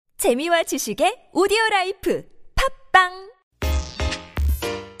재미와 지식의 오디오라이프 팝빵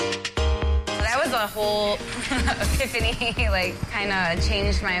That was a whole epiphany, like kind of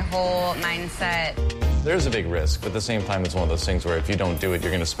changed my whole mindset. There's a big risk, but at the same time, it's one of those things where if you don't do it, you're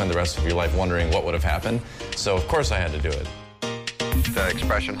going to spend the rest of your life wondering what would have happened. So, of course, I had to do it. The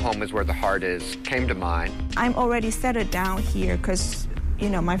expression, home is where the heart is, came to mind. I'm already settled down here because,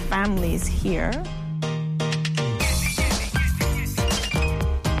 my family is here.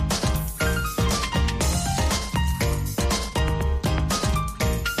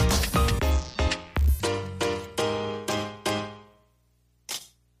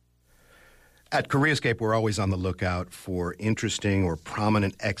 At Koreascape, we're always on the lookout for interesting or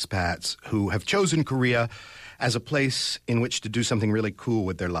prominent expats who have chosen Korea as a place in which to do something really cool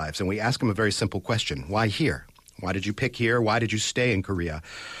with their lives. And we ask them a very simple question. Why here? Why did you pick here? Why did you stay in Korea?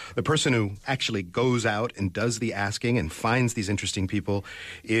 The person who actually goes out and does the asking and finds these interesting people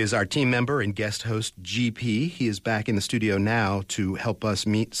is our team member and guest host, GP. He is back in the studio now to help us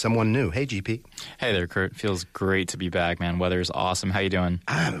meet someone new. Hey, GP. Hey there, Kurt. Feels great to be back, man. Weather's awesome. How you doing?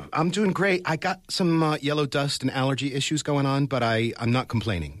 I'm doing great. I got some yellow dust and allergy issues going on, but I'm not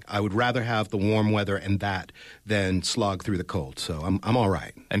complaining. I would rather have the warm weather and that than slog through the cold, so I'm all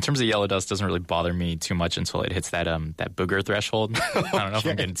right. In terms of yellow dust, doesn't really bother me too much until it hits that booger threshold. I don't know if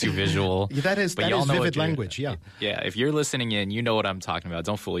I'm getting too visual. Yeah, that is vivid language, yeah. Yeah, if you're listening in, you know what I'm talking about.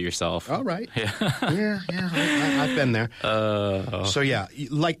 Don't fool yourself. All right. Yeah. I've been there. So, yeah,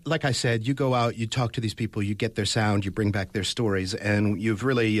 like I said, you go out, you talk to these people, you get their sound, you bring back their stories, and you've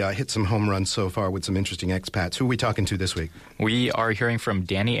really hit some home runs so far with some interesting expats. Who are we talking to this week? We are hearing from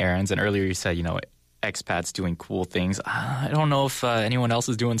Danny Arens, and earlier you said, expats doing cool things. I don't know if anyone else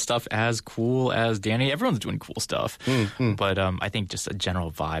is doing stuff as cool as Danny. Everyone's doing cool stuff. But I think just a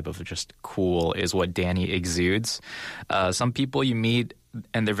general vibe of just cool is what Danny exudes. Some people you meet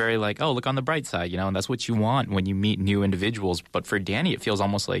and they're very like, oh, look on the bright side, and that's what you want when you meet new individuals. But for Danny, it feels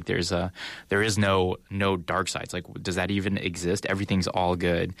almost like there is no dark sides. Like, does that even exist? Everything's all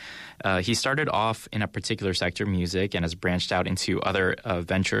good. He started off in a particular sector, music, and has branched out into other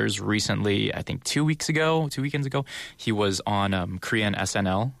ventures. Recently, I think 2 weekends ago, he was on Korean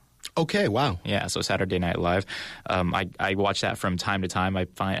SNL. Okay, wow. Yeah, so Saturday Night Live. I watch that from time to time. I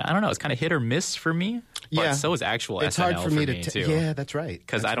don't know, it's kind of hit or miss for me. But so is actual it's SNL hard for me too. Yeah, that's right.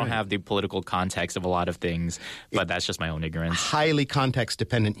 Because I don't have the political context of a lot of things, but that's just my own ignorance. Highly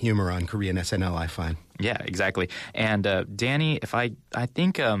context-dependent humor on Korean SNL, I find. Yeah, exactly. And Danny, I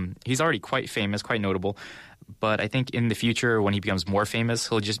think he's already quite famous, quite notable. But I think in the future, when he becomes more famous,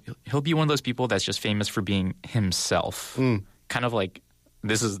 he'll be one of those people that's just famous for being himself. Kind of like,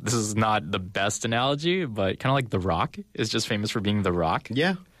 this is not the best analogy, but kind of like The Rock is just famous for being The Rock.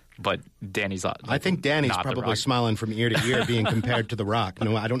 Yeah. But Danny's not. I think Danny's probably smiling from ear to ear being compared to The Rock.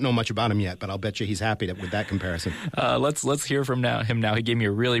 No, I don't know much about him yet, but I'll bet you he's happy with that comparison. Let's hear from him now. He gave me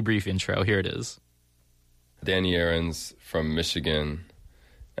a really brief intro. Here it is. Danny Arens from Michigan,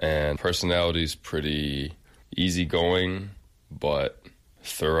 and personality's pretty easygoing, but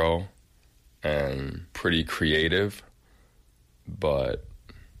thorough, and pretty creative, but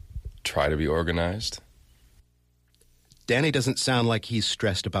try to be organized. Danny doesn't sound like he's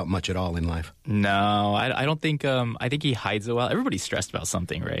stressed about much at all in life. No, I don't think. I think he hides it well. Everybody's stressed about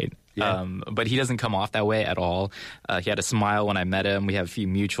something, right? Yeah. But he doesn't come off that way at all. He had a smile when I met him. We have a few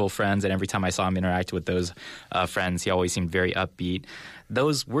mutual friends, and every time I saw him interact with those friends, he always seemed very upbeat.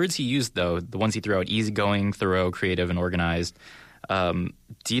 Those words he used, though, the ones he threw out, easygoing, thorough, creative, and organized, do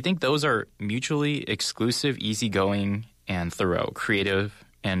you think those are mutually exclusive, easygoing and thorough, creative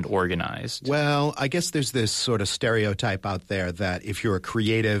and organized? Well, I guess there's this sort of stereotype out there that if you're a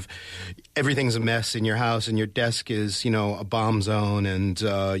creative, everything's a mess in your house and your desk is, a bomb zone and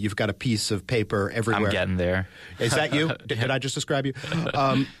you've got a piece of paper everywhere. I'm getting there. Is that you? Did I just describe you?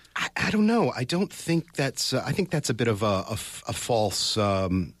 I don't know. I don't think that's I think that's a bit of a false,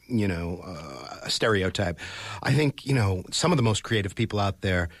 stereotype. I think, some of the most creative people out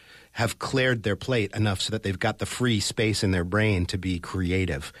there have cleared their plate enough so that they've got the free space in their brain to be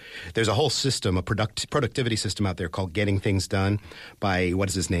creative. There's a whole system, a productivity system out there called Getting Things Done by, what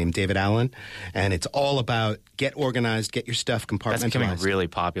is his name, David Allen. And it's all about get organized, get your stuff compartmentalized. That's becoming really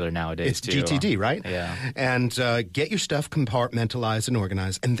popular nowadays, too. It's GTD, right? Yeah. And get your stuff compartmentalized and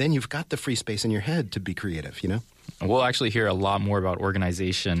organized, and then you've got the free space in your head to be creative, We'll actually hear a lot more about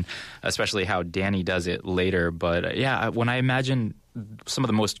organization, especially how Danny does it later. But when I imagine some of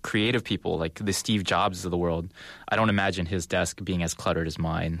the most creative people, like the Steve Jobs of the world, I don't imagine his desk being as cluttered as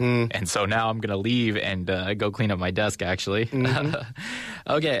mine. And so now I'm going to leave and go clean up my desk, actually.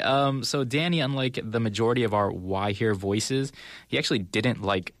 Okay, so Danny, unlike the majority of our Why Here voices, he actually didn't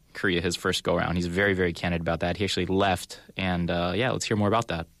Korea his first go-around. He's very, very candid about that. He actually left, and let's hear more about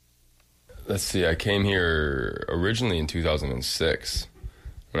that. Let's see, I came here originally in 2006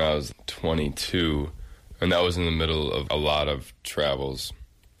 when I was 22, and that was in the middle of a lot of travels.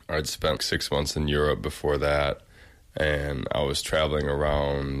 I'd spent 6 months in Europe before that, and I was traveling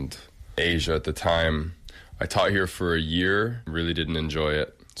around Asia at the time. I taught here for a year, really didn't enjoy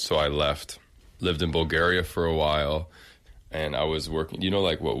it, so I left. Lived in Bulgaria for a while, and I was working, do you know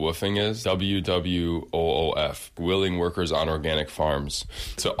like what woofing is? WWOOF, Willing Workers on Organic Farms.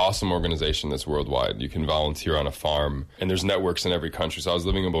 It's an awesome organization that's worldwide. You can volunteer on a farm, and there's networks in every country. So I was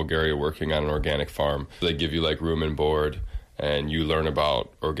living in Bulgaria working on an organic farm. They give you like room and board, and you learn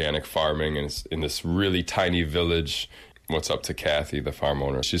about organic farming, and it's in this really tiny village. What's up to Kathy, the farm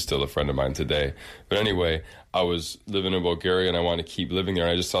owner? She's still a friend of mine today. But anyway, I was living in Bulgaria, and I wanted to keep living there.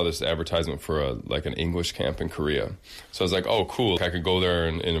 And I just saw this advertisement for an English camp in Korea. So I was like, oh, cool. I could go there,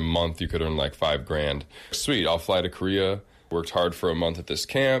 and in a month you could earn like $5,000. Sweet, I'll fly to Korea. Worked hard for a month at this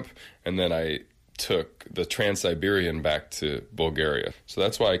camp, and then I took the Trans-Siberian back to Bulgaria. So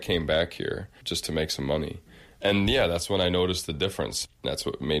that's why I came back here, just to make some money. And yeah, that's when I noticed the difference. That's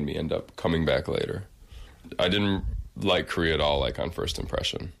what made me end up coming back later. I didn't like Korea at all, like on first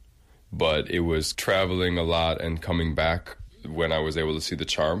impression. But it was traveling a lot and coming back when I was able to see the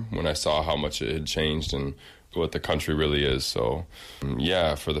charm, when I saw how much it had changed and what the country really is. So,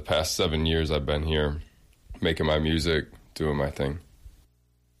 yeah, for the past 7 years I've been here making my music, doing my thing.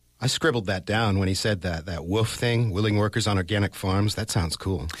 I scribbled that down when he said that woof thing, Willing Workers on Organic Farms. That sounds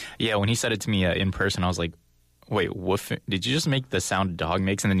cool. Yeah, when he said it to me in person, I was like, wait, woof? Did you just make the sound a dog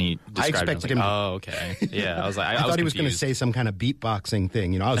makes? And then he described it. I was like, oh, okay. Yeah, I was like, I thought he was confused. going to say some kind of beatboxing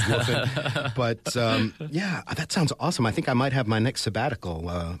thing. You know, I was woofing. But, yeah, that sounds awesome. I think I might have my next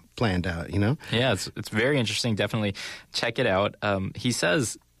sabbatical planned out, you know? Yeah, it's very interesting. Definitely check it out. He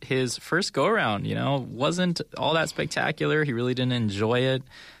says his first go-around, wasn't all that spectacular. He really didn't enjoy it.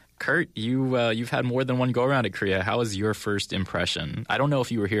 Kurt, you've had more than one go-around at Korea. How was your first impression? I don't know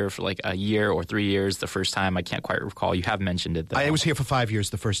if you were here for like a year or 3 years the first time. I can't quite recall. You have mentioned it, though. I was here for 5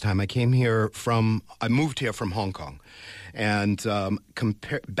 years the first time. I moved here from Hong Kong. And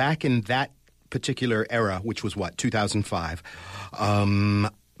back in that particular era, which was 2005,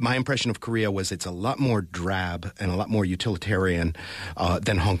 my impression of Korea was it's a lot more drab and a lot more utilitarian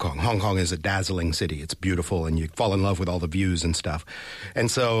than Hong Kong. Hong Kong is a dazzling city. It's beautiful, and you fall in love with all the views and stuff. And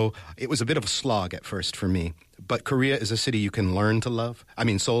so it was a bit of a slog at first for me. But Korea is a city you can learn to love. I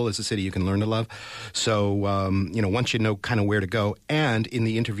mean, Seoul is a city you can learn to love. So, once you know kind of where to go, and in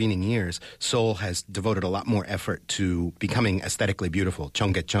the intervening years, Seoul has devoted a lot more effort to becoming aesthetically beautiful.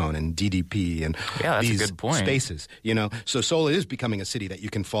 Cheonggyecheon and DDP and these a good point. Spaces, So Seoul is becoming a city that you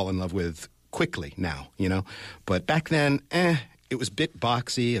can fall in love with quickly now, But back then, it was a bit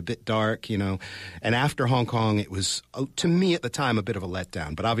boxy, a bit dark, And after Hong Kong, it was, to me at the time, a bit of a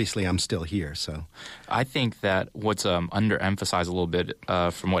letdown. But obviously, I'm still here, so. I think that what's underemphasized a little bit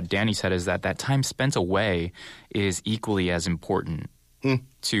from what Danny said is that time spent away is equally as important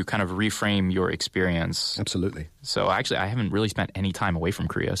to kind of reframe your experience. Absolutely. So actually, I haven't really spent any time away from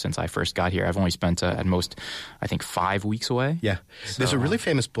Korea since I first got here. I've only spent at most, I think, 5 weeks away. Yeah. So, there's a really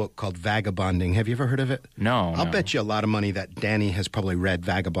famous book called Vagabonding. Have you ever heard of it? No. I'll bet you a lot of money that Danny has probably read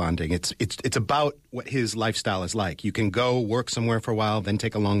Vagabonding. It's about what his lifestyle is like. You can go work somewhere for a while, then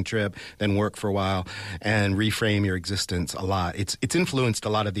take a long trip, then work for a while, and reframe your existence a lot. It's influenced a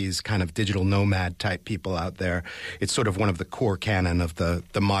lot of these kind of digital nomad type people out there. It's sort of one of the core canon of the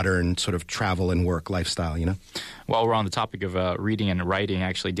modern sort of travel and work lifestyle, While we're on the topic of reading and writing,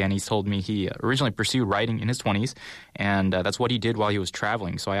 actually, Danny's told me he originally pursued writing in his 20s, and that's what he did while he was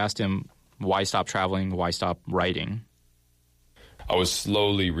traveling. So I asked him, why stop traveling? Why stop writing? I was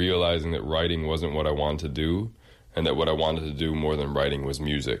slowly realizing that writing wasn't what I wanted to do, and that what I wanted to do more than writing was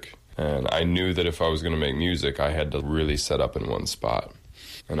music. And I knew that if I was going to make music, I had to really set up in one spot.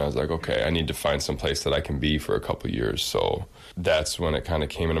 And I was like, okay, I need to find some place that I can be for a couple of years. So that's when it kind of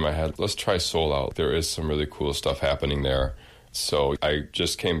came into my head, let's try Seoul out. There is some really cool stuff happening there. So I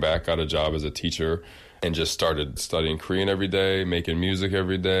just came back, got a job as a teacher, and just started studying Korean every day, making music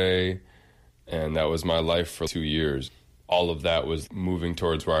every day. And that was my life for 2 years. All of that was moving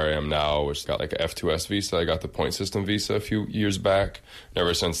towards where I am now, which got like an F2S visa. I got the point system visa a few years back. And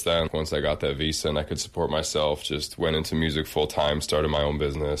ever since then, once I got that visa and I could support myself, just went into music full time, started my own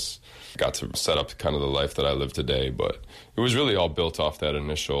business, got to set up kind of the life that I live today. But it was really all built off that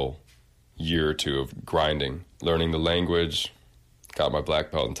initial year or two of grinding, learning the language, got my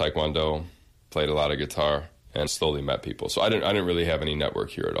black belt in Taekwondo, played a lot of guitar, and slowly met people. So I didn't really have any network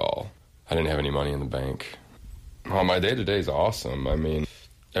here at all. I didn't have any money in the bank. Well, my day-to-day is awesome. I mean,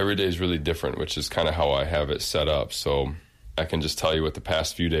 Every day is really different, which is kind of how I have it set up. So I can just tell you what the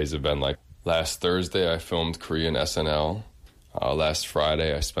past few days have been like. Last Thursday, I filmed Korean SNL. Last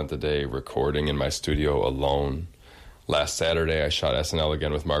Friday, I spent the day recording in my studio alone. Last Saturday, I shot SNL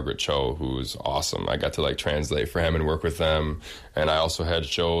again with Margaret Cho, who's awesome. I got to like translate for him and work with them. And I also had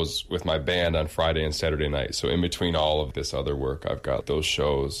shows with my band on Friday and Saturday night. So in between all of this other work, I've got those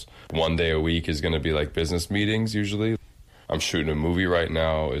shows. One day a week is going to be like business meetings usually. I'm shooting a movie right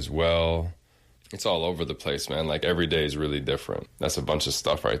now as well. It's all over the place, man. Like every day is really different. That's a bunch of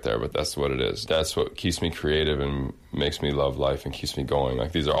stuff right there, but that's what it is. That's what keeps me creative and makes me love life and keeps me going.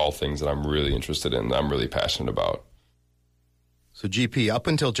 Like these are all things that I'm really interested in, that I'm really passionate about. So, GP, up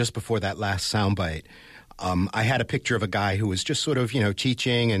until just before that last soundbite, I had a picture of a guy who was just sort of,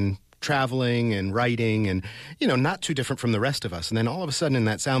 teaching and traveling and writing and, not too different from the rest of us. And then all of a sudden in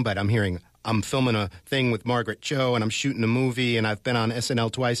that soundbite, I'm hearing, I'm filming a thing with Margaret Cho and I'm shooting a movie and I've been on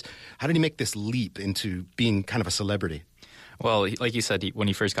SNL twice. How did he make this leap into being kind of a celebrity? Well, like you said, when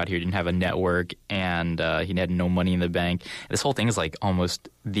he first got here, he didn't have a network and he had no money in the bank. This whole thing is like almost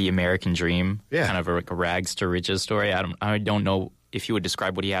the American dream, kind of a rags to riches story. I don't know if you would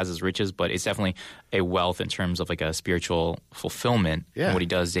describe what he has as riches, but it's definitely a wealth in terms of like a spiritual fulfillment in what he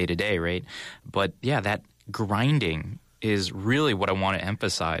does day to day, right? But yeah, that grinding is really what I want to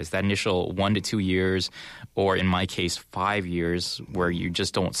emphasize. That initial 1 to 2 years, or in my case, 5 years, where you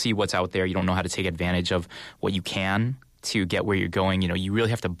just don't see what's out there. You don't know how to take advantage of what you can to get where you're going. You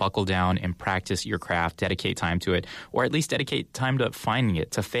really have to buckle down and practice your craft, dedicate time to it, or at least dedicate time to finding it,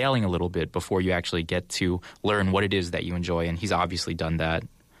 to failing a little bit before you actually get to learn what it is that you enjoy. And he's obviously done that.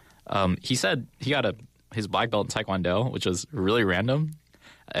 He said he got his black belt in Taekwondo, which was really random.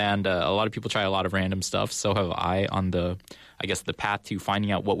 And a lot of people try a lot of random stuff. So have I on the path to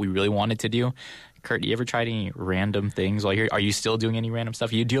finding out what we really wanted to do. Kurt, you ever tried any random things while you're here? Are you still doing any random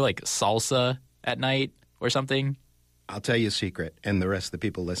stuff? You do like salsa at night or something? I'll tell you a secret, and the rest of the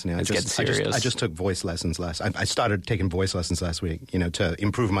people listening. I just took voice lessons I started taking voice lessons last week. To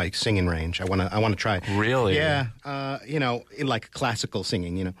improve my singing range. I want to try. Really? Yeah. In like classical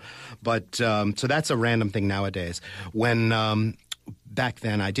singing. But so that's a random thing nowadays. When back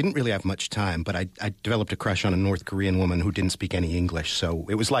then, I didn't really have much time, but I developed a crush on a North Korean woman who didn't speak any English. So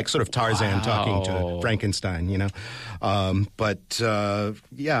it was like sort of Tarzan talking to Frankenstein, it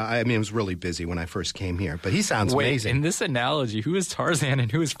was really busy when I first came here. But he sounds amazing. In this analogy, who is Tarzan and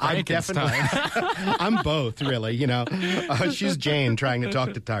who is Frankenstein? I'm both, really, she's Jane trying to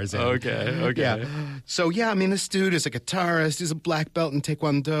talk to Tarzan. Okay. Yeah. So, this dude is a guitarist. He's a black belt in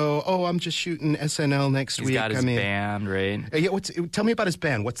Taekwondo. Oh, I'm just shooting SNL next week. He's got his band, right? Tell me about his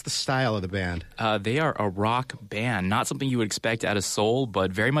band. What's the style of the band? They are a rock band. Not something you would expect out of Seoul,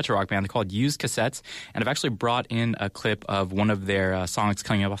 but very much a rock band. They're called Used Casettes. And I've actually brought in a clip of one of their songs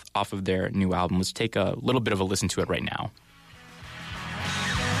coming off of their new album. Let's take a little bit of a listen to it right now.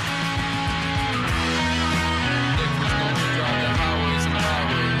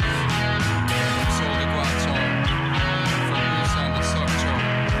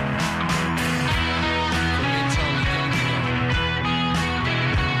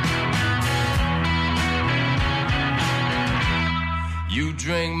 You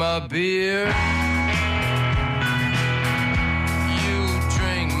drink my beer. You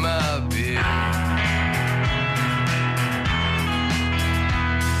drink my beer.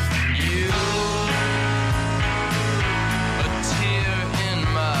 You, a tear in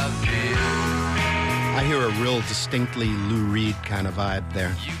my beer. I hear a real distinctly Lou Reed kind of vibe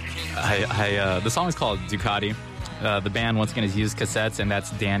there. The song is called Ducati. The band, once again, is Used Cassettes, and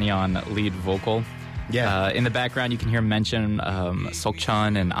that's Danny on lead vocal. Yeah. In the background, you can hear him mention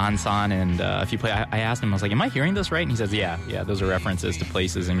Sokchun and Ansan, and if you play, I asked him, I was like, am I hearing this right? And he says, yeah, those are references to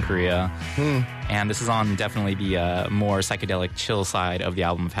places in Korea. And this is on definitely the more psychedelic chill side of the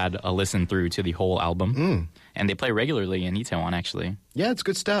album. I've had a listen through to the whole album. And they play regularly in Itaewon, actually. Yeah, it's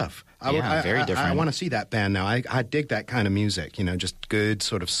good stuff. Very different. I want to see that band now. I dig that kind of music, just good,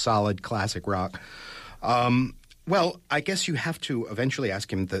 sort of solid classic rock. Well, I guess you have to eventually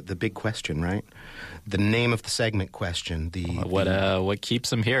ask him the big question, right? The name of the segment question. What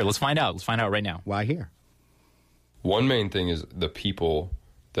keeps him here? Let's find out. Let's find out right now. Why here? One main thing is the people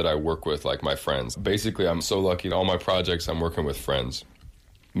that I work with, like my friends. Basically, I'm so lucky in all my projects I'm working with friends.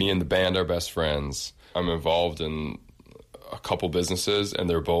 Me and the band are best friends. I'm involved in a couple businesses, and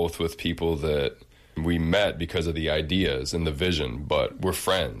they're both with people that we met because of the ideas and the vision, but we're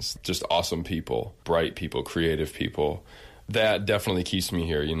friends. Just awesome people, bright people, creative people that definitely keeps me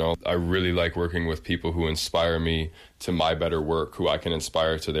here. I really like working with people who inspire me to my better work, who I can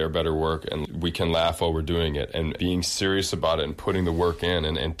inspire to their better work, and we can laugh while we're doing it, and being serious about it and putting the work in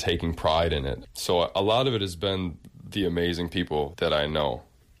and taking pride in it. So a lot of it has been the amazing people that I know.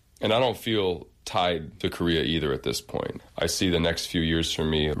 And I don't feel tied to Korea either at this point. I see the next few years for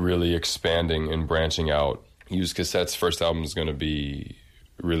me really expanding and branching out. Used Cassettes' first album is going to be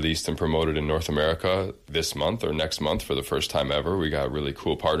released and promoted in North America this month or next month for the first time ever. We got a really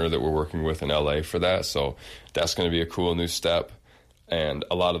cool partner that we're working with in LA for that, so that's going to be a cool new step. And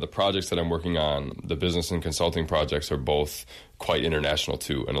a lot of the projects that I'm working on, the business and consulting projects, are both quite international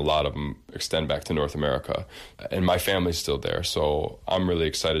too, and a lot of them extend back to North America. And my family's still there, so I'm really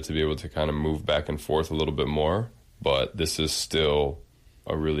excited to be able to kind of move back and forth a little bit more, but this is still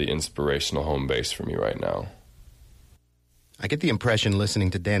a really inspirational home base for me right now. I get the impression,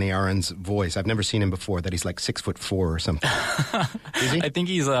 listening to Danny Arens' voice, I've never seen him before, that he's like 6'4" or something. Is he? I think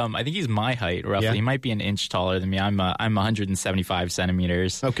he's my height roughly. Yeah. He might be an inch taller than me. I'm 175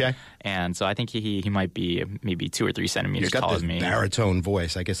 centimeters. Okay. And so I think he might be maybe 2 or 3 centimeters He's got taller this than me. baritone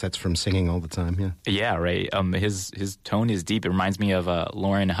voice. I guess that's from singing all the time. Yeah. Yeah, right. His tone is deep. It reminds me of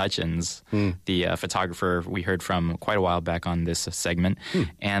Lauren Hutchins, the photographer we heard from quite a while back on this segment.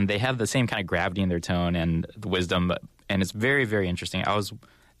 And they have the same kind of gravity in their tone and the wisdom. And it's very, very interesting. I was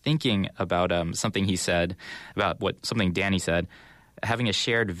thinking about something he said, about something Danny said, having a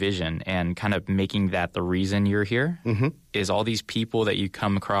shared vision and kind of making that the reason you're here is all these people that you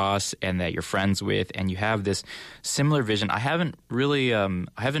come across and that you're friends with, and you have this similar vision. I haven't really, I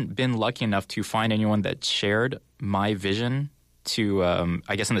haven't been lucky enough to find anyone that shared my vision to,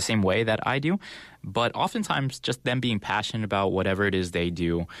 I guess, in the same way that I do. But oftentimes just them being passionate about whatever it is they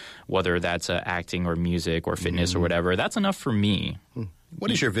do, whether that's acting or music or fitness or whatever, that's enough for me.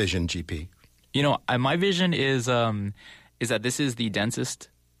 What is your vision, GP? My vision is that this is the densest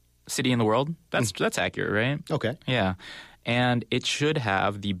city in the world. That's accurate, right? Okay. Yeah. And it should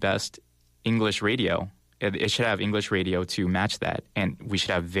have the best English radio. It should have English radio to match that. And we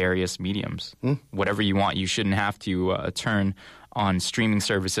should have various mediums. Whatever you want. You shouldn't have to turn on streaming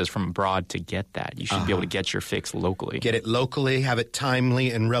services from abroad to get that. You should be able to get your fix locally. Get it locally, have it timely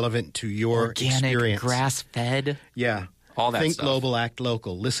and relevant to your Organic, experience. grass-fed. Yeah. All that Think stuff. global, act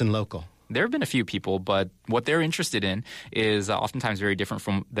local, listen local. There have been a few people, but what they're interested in is oftentimes very different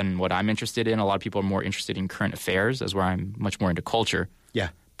than what I'm interested in. A lot of people are more interested in current affairs, as where I'm much more into culture. Yeah.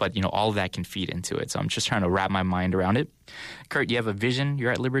 But, all of that can feed into it. So I'm just trying to wrap my mind around it. Kurt, do you have a vision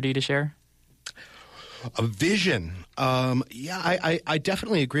you're at liberty to share? A vision. I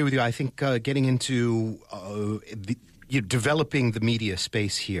definitely agree with you. I think getting into developing the media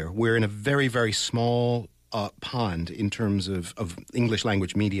space here, we're in a very, very small pond in terms of English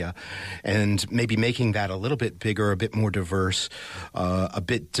language media, and maybe making that a little bit bigger, a bit more diverse, a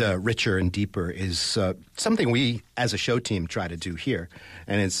bit richer and deeper is something we as a show team try to do here.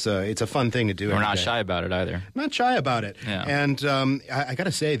 And it's a fun thing to do. We're not shy about it either. Not shy about it. Yeah. And I got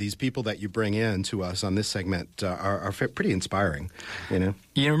to say, these people that you bring in to us on this segment are pretty inspiring,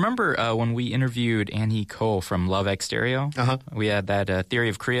 You remember when we interviewed Anhee Ko from Love X Stereo? We had that Theory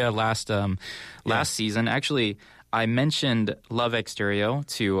of Korea last season. Actually, I mentioned Love X Stereo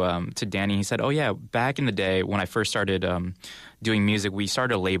to Danny. He said, "Oh yeah, back in the day when I first started doing music, we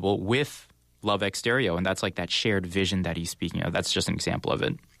started a label with Love X Stereo, and that's like that shared vision that he's speaking of. That's just an example of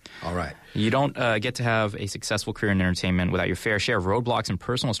it." All right. You don't get to have a successful career in entertainment without your fair share of roadblocks and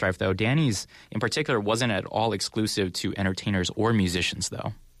personal strife, though. Danny's, in particular, wasn't at all exclusive to entertainers or musicians,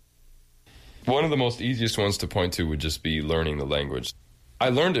 though. One of the most easiest ones to point to would just be learning the language. I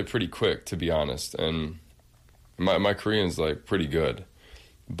learned it pretty quick, to be honest, and my Korean's like pretty good.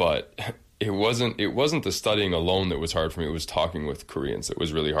 But it wasn't the studying alone that was hard for me. It was talking with Koreans that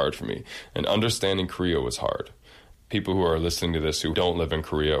was really hard for me. And understanding Korea was hard. People who are listening to this who don't live in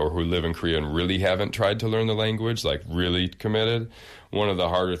Korea or who live in Korea and really haven't tried to learn the language, like really committed, one of the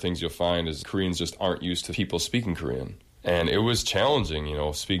harder things you'll find is Koreans just aren't used to people speaking Korean. And it was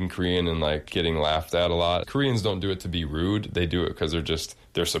challenging, speaking Korean and like getting laughed at a lot. Koreans don't do it to be rude. They do it because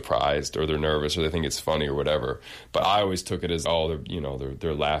they're surprised or they're nervous or they think it's funny or whatever. But I always took it as,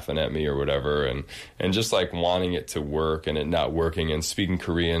 they're laughing at me or whatever. And just like wanting it to work and it not working and speaking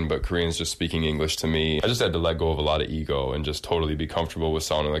Korean, but Koreans just speaking English to me. I just had to let go of a lot of ego and just totally be comfortable with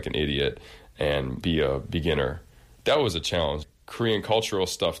sounding like an idiot and be a beginner. That was a challenge. Korean cultural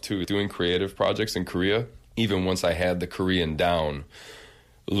stuff too, doing creative projects in Korea. Even once I had the Korean down,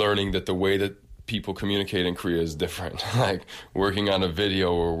 learning that the way that people communicate in Korea is different. Like working on a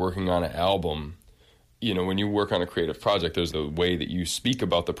video or working on an album, you know, when you work on a creative project, there's the way that you speak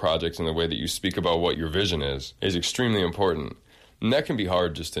about the project and the way that you speak about what your vision is extremely important. And that can be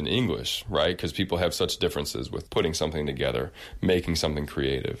hard just in English, right? Because people have such differences with putting something together, making something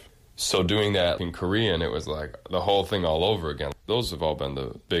creative. So doing that in Korean, it was like the whole thing all over again. Those have all been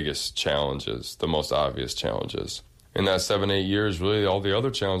the biggest challenges, the most obvious challenges. In that 7-8 years, really all the other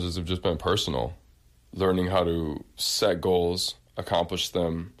challenges have just been personal. Learning how to set goals, accomplish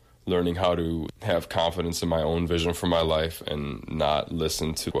them, learning how to have confidence in my own vision for my life and not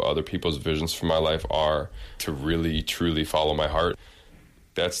listen to what other people's visions for my life are, to really, truly follow my heart.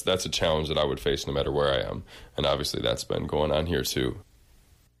 That's a challenge that I would face no matter where I am. And obviously that's been going on here too.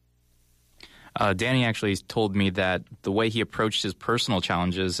 Danny actually told me that the way he approached his personal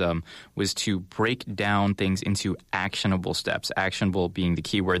challenges was to break down things into actionable steps, actionable being the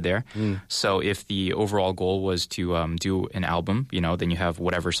key word there. So if the overall goal was to do an album, you know, then you have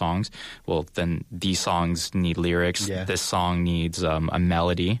whatever songs. Well, then these songs need lyrics. Yeah. This song needs a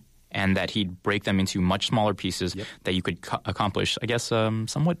melody. And that he'd break them into much smaller pieces that you could accomplish, I guess,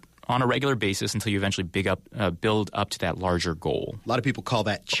 somewhat on a regular basis until you eventually build up to that larger goal. A lot of people call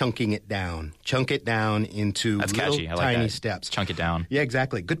that chunking it down. Chunk it down into That's little catchy. I like tiny that. steps. Chunk it down. Yeah,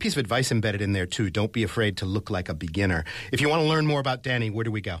 exactly. Good piece of advice embedded in there, too. Don't be afraid to look like a beginner. If you want to learn more about Danny, where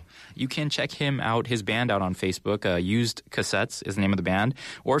do we go? You can check his band out on Facebook. Used Casettes is the name of the band.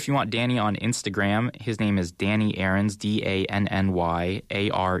 Or if you want Danny on Instagram, his name is Danny Arens,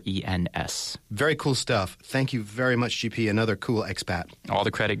 DANNYARENS. Very cool stuff. Thank you very much, GP. Another cool expat. All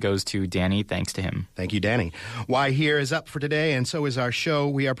the credit goes to Danny. Thanks to him. Thank you, Danny. Why Here is up for today, and so is our show.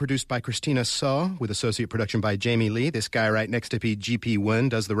 We are produced by Christina Saw, with associate production by Jamie Lee. This guy right next to me, GP Nguyen,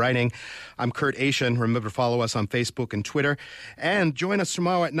 does the writing. I'm Kurt Asian. Remember to follow us on Facebook and Twitter. And join us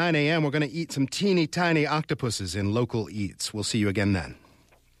tomorrow at 9 a.m. We're going to eat some teeny tiny octopuses in Local Eats. We'll see you again then.